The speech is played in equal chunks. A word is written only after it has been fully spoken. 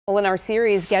Well, in our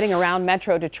series, Getting Around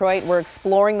Metro Detroit, we're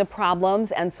exploring the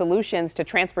problems and solutions to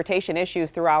transportation issues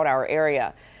throughout our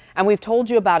area. And we've told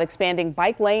you about expanding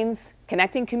bike lanes,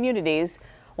 connecting communities.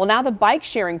 Well, now the bike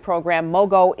sharing program,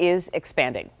 MOGO, is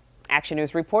expanding. Action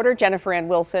News reporter Jennifer Ann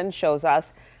Wilson shows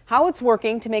us how it's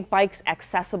working to make bikes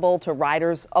accessible to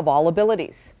riders of all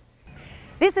abilities.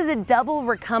 This is a double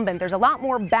recumbent. There's a lot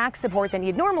more back support than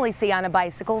you'd normally see on a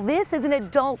bicycle. This is an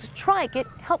adult trike. It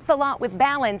helps a lot with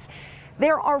balance.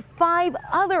 There are 5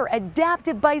 other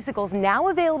adaptive bicycles now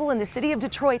available in the city of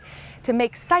Detroit to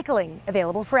make cycling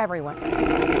available for everyone.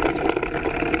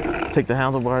 Take the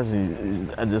handlebars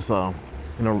and I just,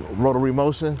 rotary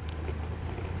motion,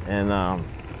 and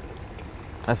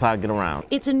that's how I get around.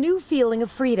 It's a new feeling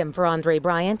of freedom for Andre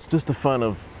Bryant. Just the fun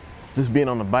of just being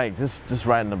on the bike, just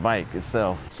riding the bike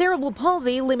itself. Cerebral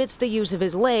palsy limits the use of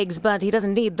his legs, but he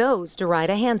doesn't need those to ride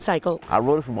a hand cycle. I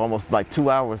rode it for almost like 2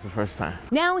 hours the first time.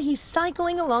 Now he's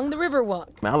cycling along the Riverwalk.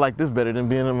 I like this better than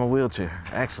being in my wheelchair,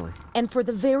 actually. And for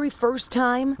the very first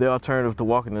time, the alternative to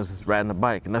walking is riding a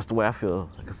bike, and that's the way I feel,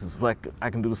 because it's like I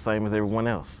can do the same as everyone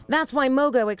else. That's why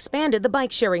MOGO expanded the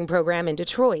bike sharing program in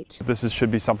Detroit. This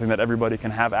should be something that everybody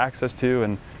can have access to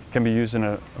and can be used in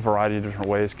a variety of different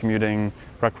ways: commuting,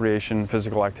 recreation,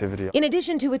 physical activity. In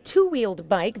addition to a 2-wheeled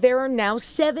bike, there are now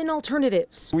 7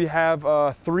 alternatives. We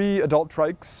have 3 adult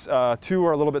trikes. 2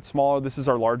 are a little bit smaller. This is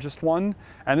our largest one,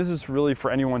 and this is really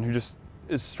for anyone who just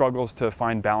struggles to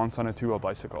find balance on a 2-wheel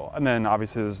bicycle. And then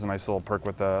obviously there's a nice little perk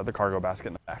with the cargo basket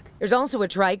in the back. There's also a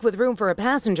trike with room for a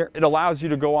passenger. It allows you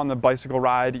to go on the bicycle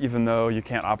ride even though you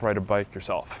can't operate a bike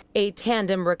yourself. A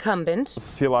tandem recumbent. I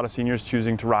see a lot of seniors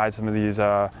choosing to ride some of these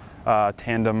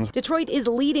tandems. Detroit is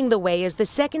leading the way as the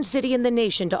second city in the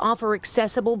nation to offer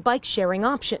accessible bike sharing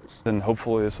options. And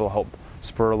hopefully this will help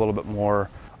spur a little bit more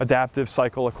adaptive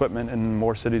cycle equipment in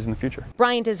more cities in the future.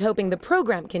 Bryant is hoping the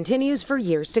program continues for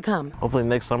years to come. Hopefully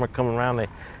next summer coming around they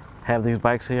have these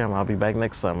bikes here, and I'll be back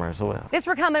next summer as well. This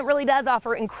recumbent really does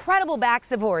offer incredible back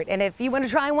support, and if you want to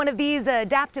try one of these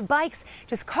adaptive bikes,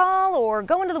 just call or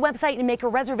go into the website and make a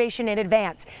reservation in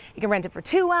advance. You can rent it for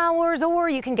 2 hours or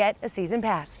you can get a season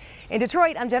pass. In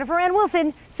Detroit, I'm Jennifer Ann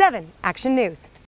Wilson, 7 Action News.